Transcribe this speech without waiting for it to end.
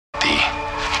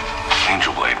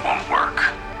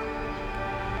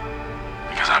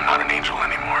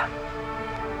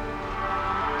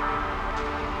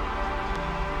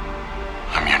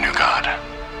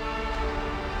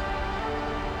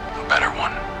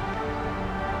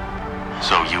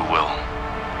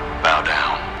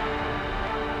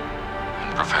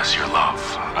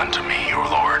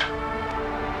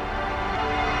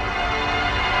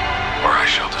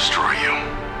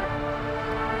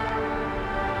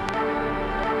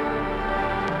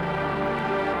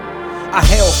I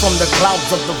hail from the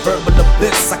clouds of the verbal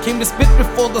abyss. I came to spit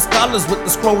before the scholars with the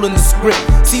scroll and the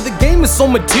script. See, the game is so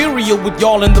material with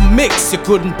y'all in the mix. You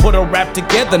couldn't put a rap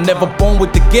together, never born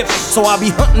with the gift. So I'll be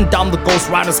hunting down the ghost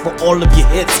riders for all of your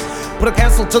hits. Put a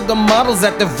cancel to the models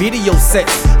at the video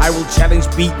sets. I will challenge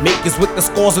beat makers with the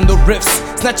scores and the riffs.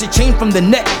 Snatch your chain from the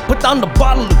neck, put down the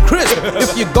bottle of crisp.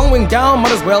 If you're going down,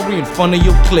 might as well be in front of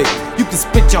your clique. You can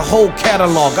spit your whole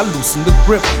catalog, I loosen the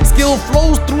grip. Skill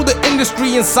flows through the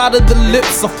industry inside of the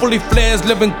lips. A fully flares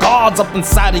living gods up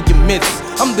inside of your midst.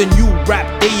 I'm the new rap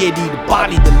deity to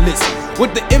body the list.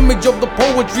 With the image of the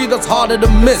poetry that's harder to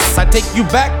miss. I take you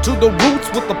back to the roots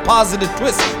with a positive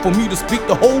twist. For me to speak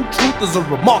the whole truth is a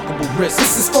remarkable risk.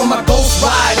 This is for my ghost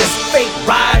riders, fake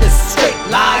riders, straight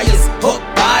liars, hook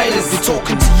riders. We're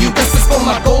talking to you. This is for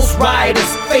my ghost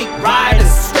riders, fake riders,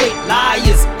 straight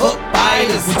liars, hook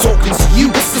riders. We're talking to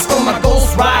you. This is for my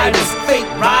ghost riders, fake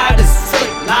riders, straight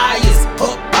liars,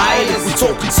 hook riders. We're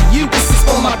talking to you. This is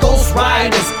for my ghost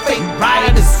riders, fake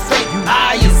riders, straight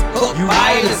liars, hook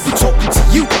riders. We're talking to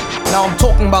you. Now I'm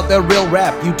talking about that real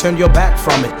rap, you turned your back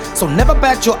from it. So never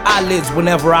bat your eyelids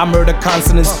whenever I murder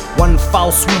consonants. One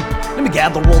foul swoop, let me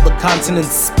gather all the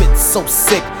consonants. Spit so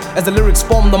sick as the lyrics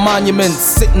form the monuments.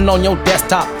 Sitting on your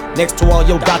desktop next to all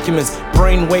your documents.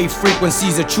 Brainwave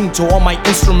frequencies attuned to all my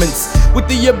instruments. With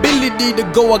the ability to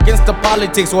go against the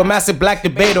politics or a massive black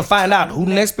debate to find out who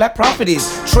the next black prophet is.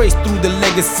 Trace through the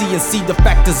legacy and see the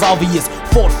fact is obvious.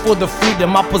 Fought for the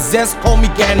freedom I possess, call me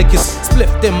Gannicus.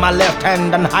 Spliffed in my left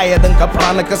hand and higher than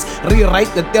Copernicus.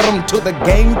 Rewrite the theorem to the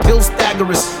game, kill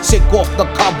staggerous. Shake off the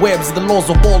cobwebs, the laws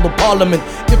of all the parliament.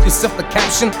 If you set the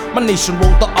caption, my nation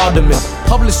wrote the argument.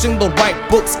 Publishing the right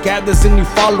books gathers a new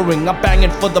following. I'm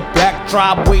banging for the black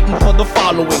tribe, waiting for the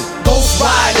following. Ghost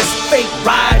riders, fake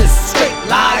riders, straight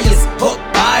liars, hook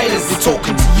riders. We're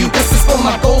talking to you. This is for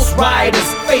my ghost riders,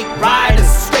 fake riders,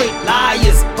 straight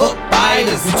liars, hook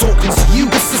riders. We're talking to you.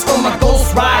 This is for my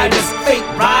ghost riders, fake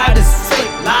riders,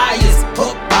 straight liars,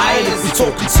 hook riders. We're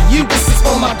talking to you. This is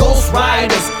for my ghost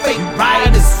riders, fake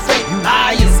riders, straight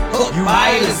liars, hook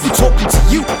riders. We're talking to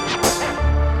you.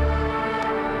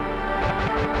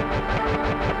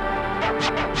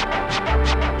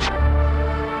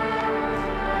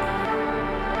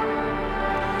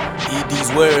 Heed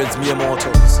these words, mere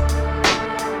mortals.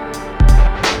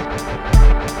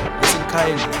 Listen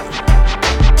kindly.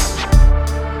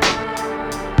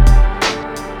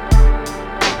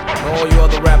 And all you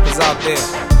other rappers out there,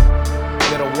 you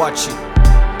better watch it.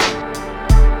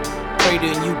 Pray to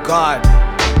a new God.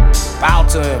 Bow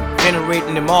to him,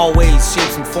 venerating him all ways,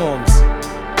 shapes, and forms.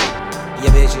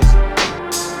 Yeah, bitches.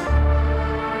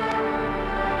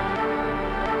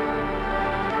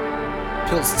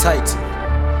 llzTitan.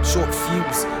 Short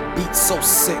Fuze, beat so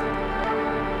sick.